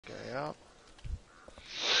Yep.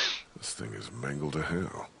 This thing is mangled to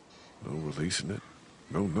hell. No releasing it,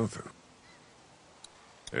 no nothing.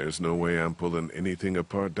 There's no way I'm pulling anything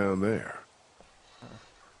apart down there.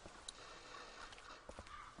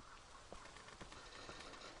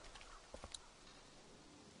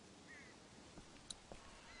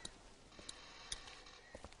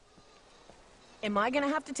 Am I gonna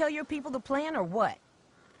have to tell your people the plan or what?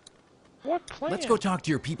 What plan? Let's go talk to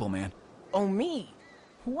your people, man. Oh, me?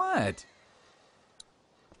 What?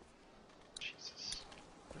 Jesus.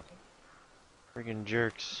 Friggin'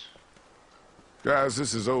 jerks. Guys,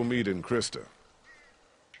 this is Omid and Krista.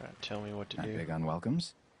 Trying to tell me what to Not do. big on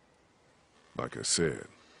welcomes. Like I said,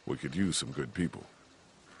 we could use some good people.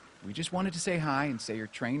 We just wanted to say hi and say your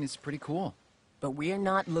train is pretty cool. But we're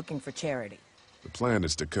not looking for charity. The plan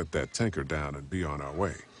is to cut that tanker down and be on our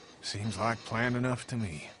way. Seems like plan enough to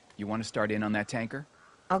me. You want to start in on that tanker?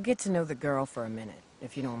 I'll get to know the girl for a minute,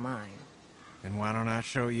 if you don't mind. And why don't I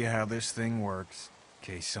show you how this thing works,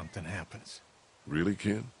 in case something happens? Really,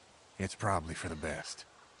 Ken? It's probably for the best.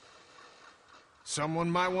 Someone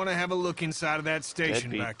might want to have a look inside of that station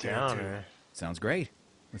Deadbeat back there, downer. Sounds great.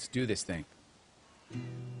 Let's do this thing.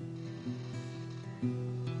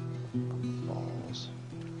 Balls.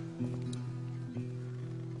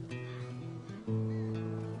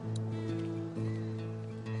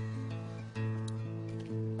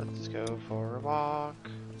 Let's go for a walk.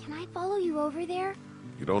 Can I follow you over there?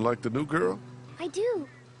 You don't like the new girl? I do,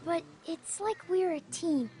 but it's like we're a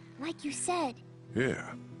team, like you said. Yeah,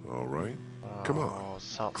 all right. Come on. Oh,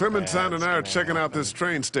 something Clementine bad's and I are gonna checking out happen. this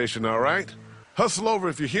train station, all right? Hustle over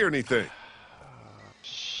if you hear anything.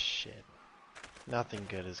 Shit. Nothing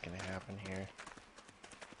good is gonna happen here.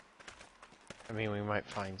 I mean, we might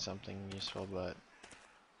find something useful, but...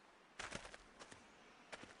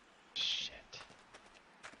 Shit.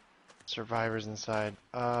 Survivors inside.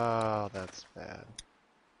 Oh, that's bad.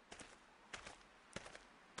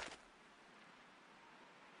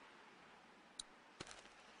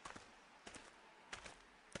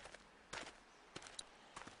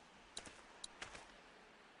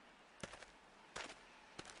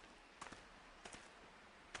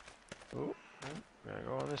 Oh, gotta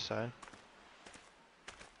go on this side.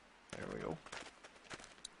 There we go.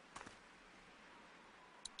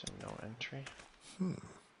 So no entry.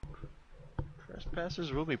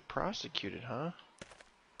 Trespassers will be prosecuted, huh?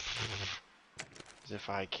 As if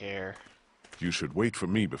I care. You should wait for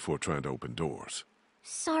me before trying to open doors.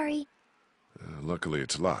 Sorry. Luckily,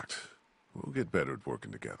 it's locked. We'll get better at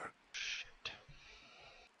working together. Shit.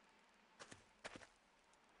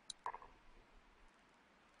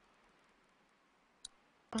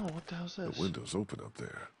 Oh, what the hell's this? The window's open up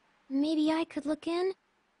there. Maybe I could look in?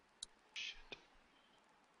 Shit.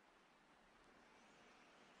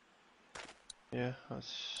 Yeah,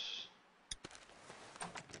 let's...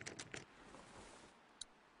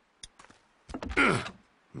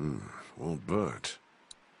 Won't budge.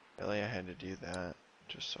 Really, I had to do that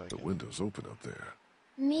just so I The can... window's open up there.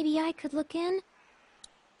 Maybe I could look in?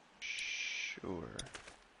 Sure.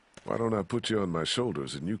 Why don't I put you on my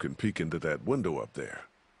shoulders and you can peek into that window up there?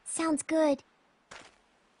 Sounds good.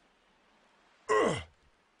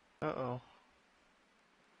 Uh-oh.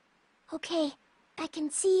 Okay, I can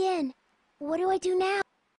see in. What do I do now?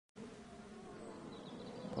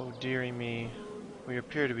 Oh, dearie me. We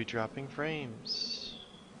appear to be dropping frames.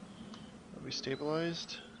 Are we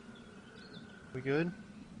stabilized? We good?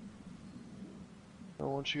 I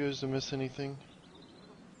don't want you guys to miss anything.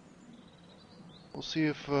 We'll see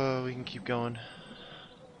if we can keep going.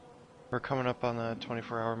 We're coming up on the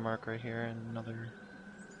 24-hour mark right here in another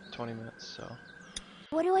 20 minutes, so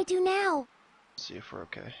What do I do now? see if we're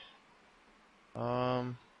okay.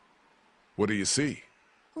 What do you see?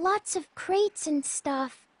 Lots of crates and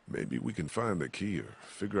stuff. Maybe we can find the key or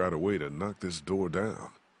figure out a way to knock this door down.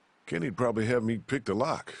 Kenny'd probably have me pick the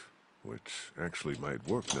lock, which actually might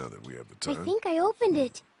work now that we have the I time. think I opened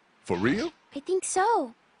it. For real? I think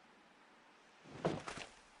so.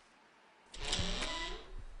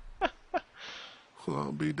 Well,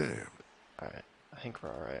 I'll be damned. Alright, I think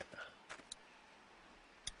we're alright.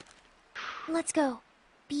 Let's go.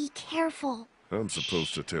 Be careful. I'm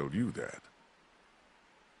supposed to tell you that.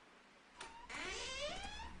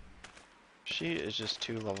 She is just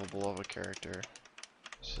too lovable of a character.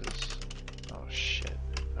 This is... oh shit.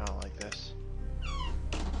 I don't like this.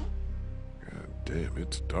 God damn,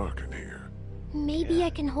 it's dark in here. Maybe Yeah, I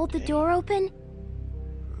can hold the okay. door open?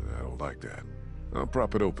 I don't like that. I'll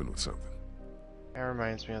prop it open with something. That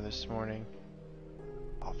reminds me of this morning.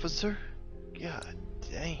 Officer? God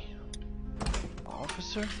damn.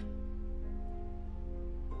 Officer?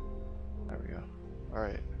 There we go.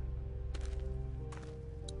 Alright.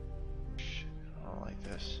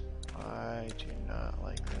 this. I do not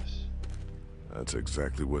like this. That's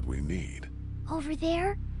exactly what we need. Over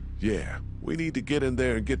there? Yeah, we need to get in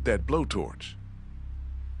there and get that blowtorch.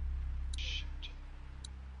 Shit.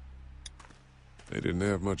 They didn't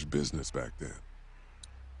have much business back then.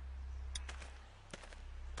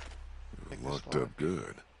 Take this Locked lock. up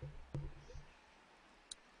good.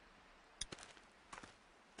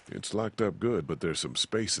 It's locked up good, but there's some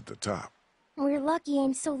space at the top. We're lucky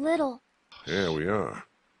I'm so little. Yeah, we are.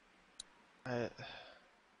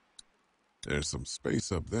 There's some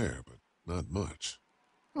space up there, but not much.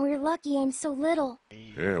 We're lucky I'm so little.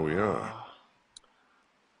 Yeah, we are.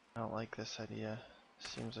 I don't like this idea.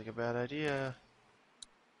 Seems like a bad idea.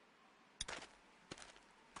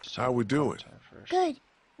 How we doing? Good.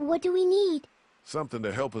 What do we need? Something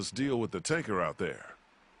to help us deal with the tanker out there.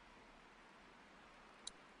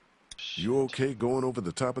 You okay going over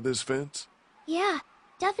the top of this fence? Yeah,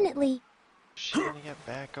 definitely. She's gonna get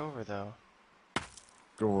back over though.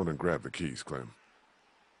 Go on and grab the keys, Clem.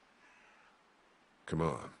 Come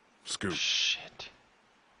on, scoot. Shit.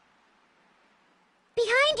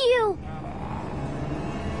 Behind you!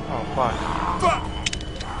 Oh fuck.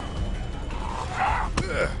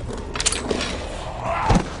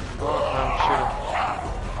 Oh, shoot him.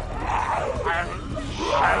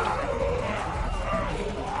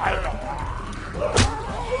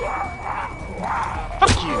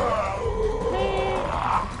 Fuck you!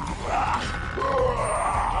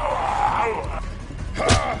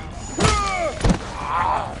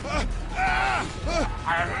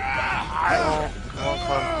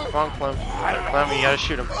 Come on, Clem. Clem, you gotta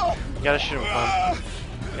shoot him. You gotta shoot him, Clem.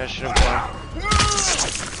 You gotta shoot him, Clem.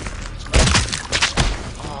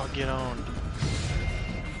 Oh, get on.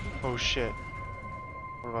 Oh shit.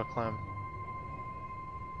 What about Clem?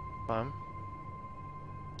 Clem?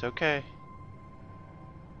 It's okay.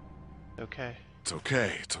 It's okay. It's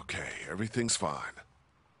okay, it's okay. Everything's fine.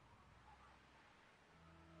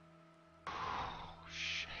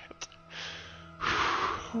 Shit.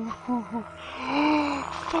 Fuck.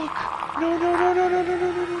 No, no, no, no, no, no,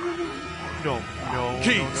 no, no, no, no, no. No, no.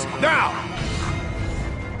 Keys, no, no, no. now!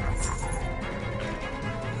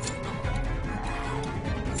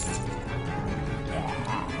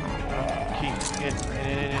 Keys, in.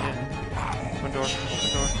 Open door, open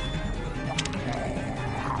door.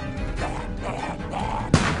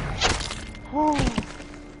 Whew.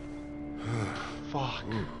 Fuck.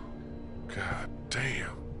 God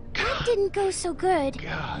damn. That didn't go so good.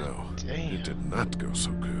 God No, damn. it did not go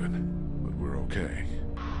so good. But we're okay.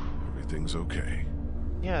 Everything's okay.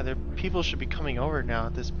 Yeah, people should be coming over now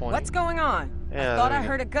at this point. What's going on? Yeah, I thought there I you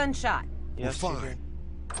heard go. a gunshot. Yes, We're you fine.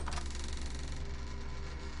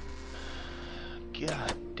 did.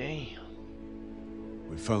 God damn.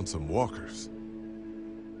 We found some walkers.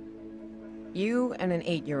 You and an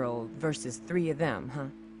 8-year-old versus 3 of them, huh?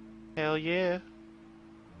 Hell yeah.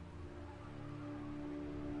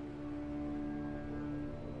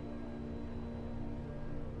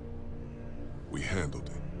 We handled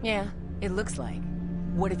it. Yeah, it looks like.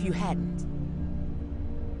 What if you hadn't?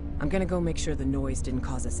 I'm gonna go make sure the noise didn't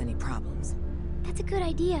cause us any problems. That's a good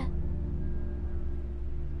idea.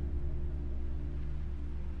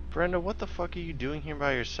 Brenda, what the fuck are you doing here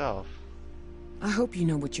by yourself? I hope you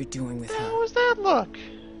know what you're doing with How her. was that look?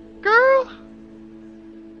 Girl?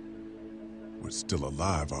 We're still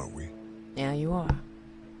alive, aren't we? Yeah, you are.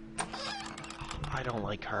 I don't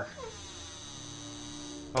like her.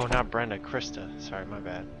 Oh, not Brenda, Krista. Sorry, my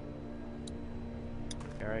bad.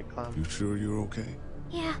 Alright, Clem? You sure you're okay?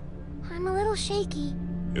 Yeah, I'm a little shaky.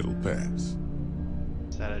 It'll pass.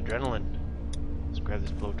 It's that adrenaline. Let's grab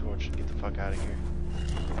this blowtorch and get the fuck out of here.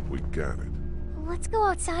 We got it. Let's go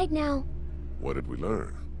outside now. What did we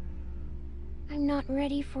learn? I'm not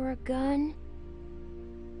ready for a gun.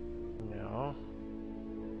 No.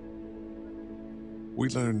 We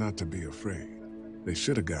learned not to be afraid. They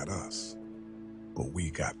should have got us. But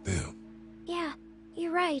we got them. Yeah,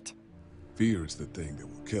 you're right. Fear is the thing that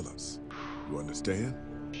will kill us. You understand?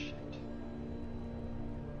 Shit.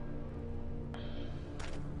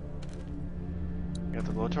 You got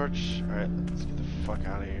the blowtorch? Alright, let's get the fuck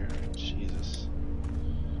out of here. Jesus.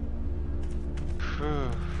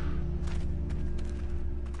 Phew.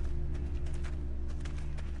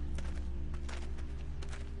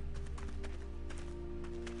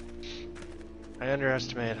 I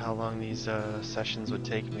underestimated how long these sessions would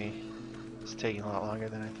take me. It's taking a lot longer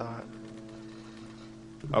than I thought.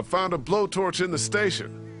 I found a blowtorch in the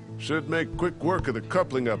station. Should make quick work of the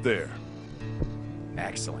coupling up there.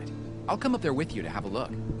 Excellent. I'll come up there with you to have a look.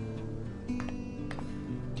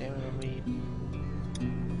 Damn it,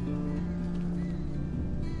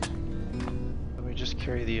 let me just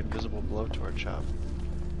carry the invisible blowtorch up.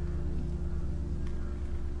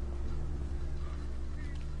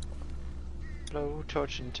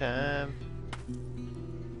 Blowtorching time.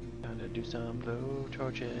 Time to do some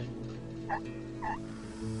blowtorching.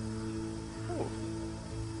 Oh.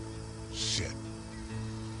 Shit.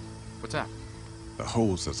 What's up? The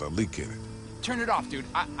hose has a leak in it. Turn it off, dude.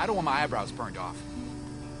 I don't want my eyebrows burned off.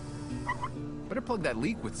 Better plug that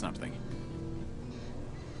leak with something.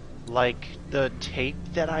 Like the tape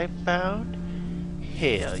that I found?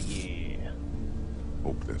 Hell yeah.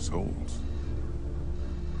 Hope there's holes.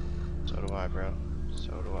 So do I, bro.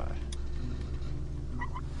 So do I.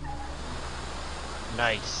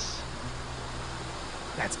 Nice.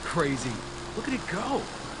 That's crazy. Look at it go.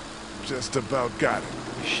 Just about got it.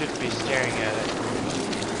 You shouldn't be staring at it.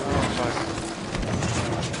 Oh, fuck.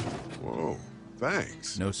 Whoa,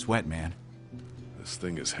 thanks. No sweat, man. This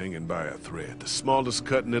thing is hanging by a thread. The smallest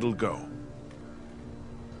cut and it'll go.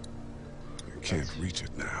 I can't reach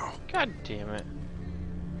it now. God damn it.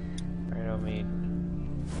 Right on me.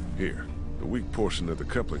 Here, the weak portion of the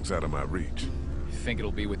coupling's out of my reach. You think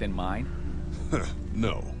it'll be within mine?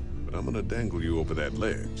 No, but I'm gonna dangle you over that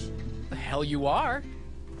ledge. The hell you are?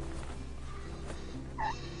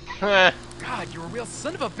 Oh God, you're a real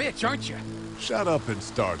son of a bitch, aren't you? Shut up and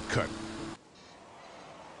start cutting.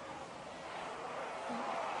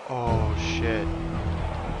 shit.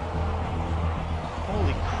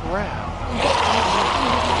 Holy crap.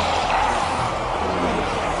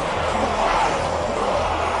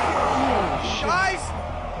 Guys!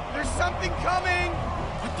 There's something coming!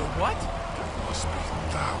 What the what? There must be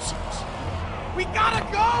thousands. We gotta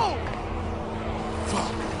go!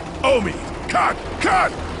 Fuck. Omi! Cut!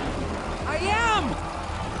 Cut! I am!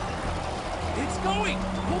 It's going!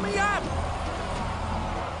 Pull me up!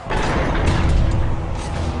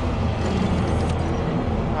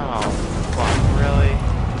 Oh, fuck, really?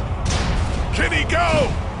 Kitty, go!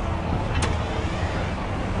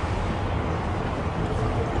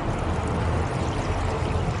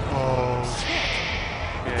 Oh,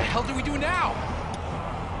 What the hell do we do now?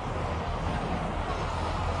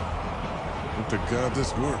 Hope to God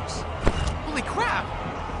this works. Holy crap!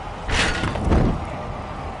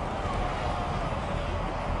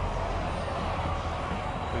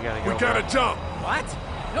 we gotta go. We gotta bro. jump! What?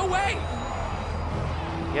 No way!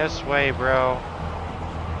 Yes way, bro.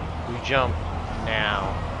 We jump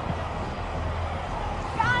now.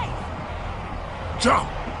 Guys! Jump!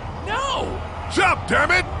 No! Jump,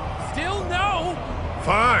 damn it! Still no!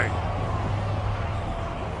 Fine.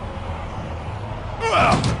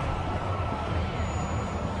 Ugh.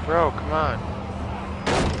 Bro, come on.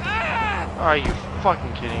 Ah! Are you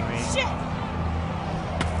fucking kidding me? Shit!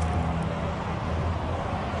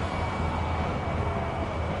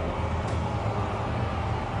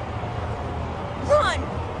 Run!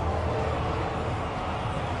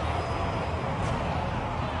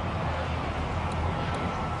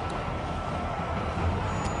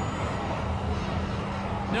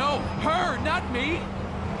 No! Her, not me!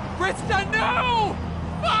 Krista, no!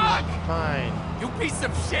 Fuck! Fine. You piece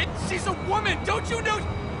of shit! She's a woman! Don't you know?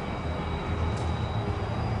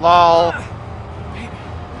 LOL. Baby.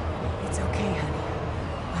 It's okay, honey.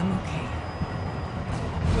 I'm okay.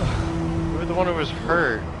 You're the one who was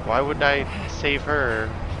hurt. Why wouldn't I save her?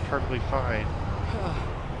 She's perfectly fine.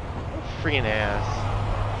 Freaking ass.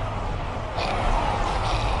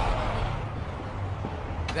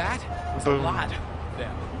 That was Boom. a lot of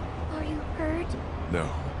them. Are you hurt? No,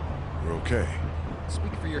 we're okay.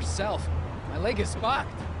 Speak for yourself. My leg is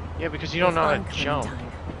fucked. Yeah, because you don't know how We're to fine, jump.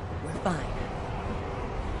 Clementine. We're fine.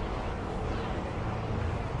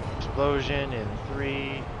 Explosion in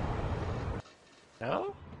 3.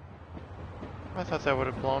 No? I thought that would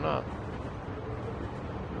have blown up.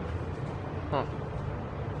 Huh.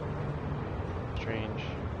 Strange.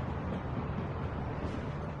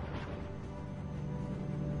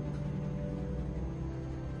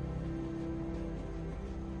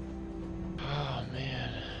 Oh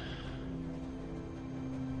man.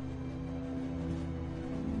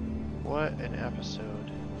 What an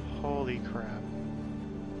episode. Holy crap.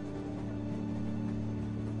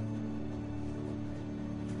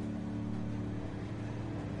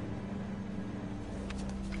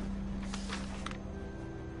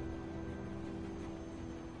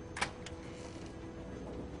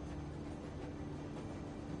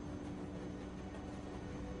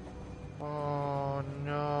 Oh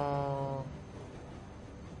no.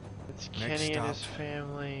 It's Kenny and his stop.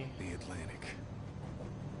 family. The Atlantic.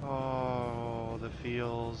 Oh, the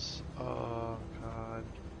feels. Oh god.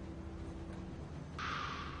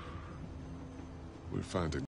 We're finding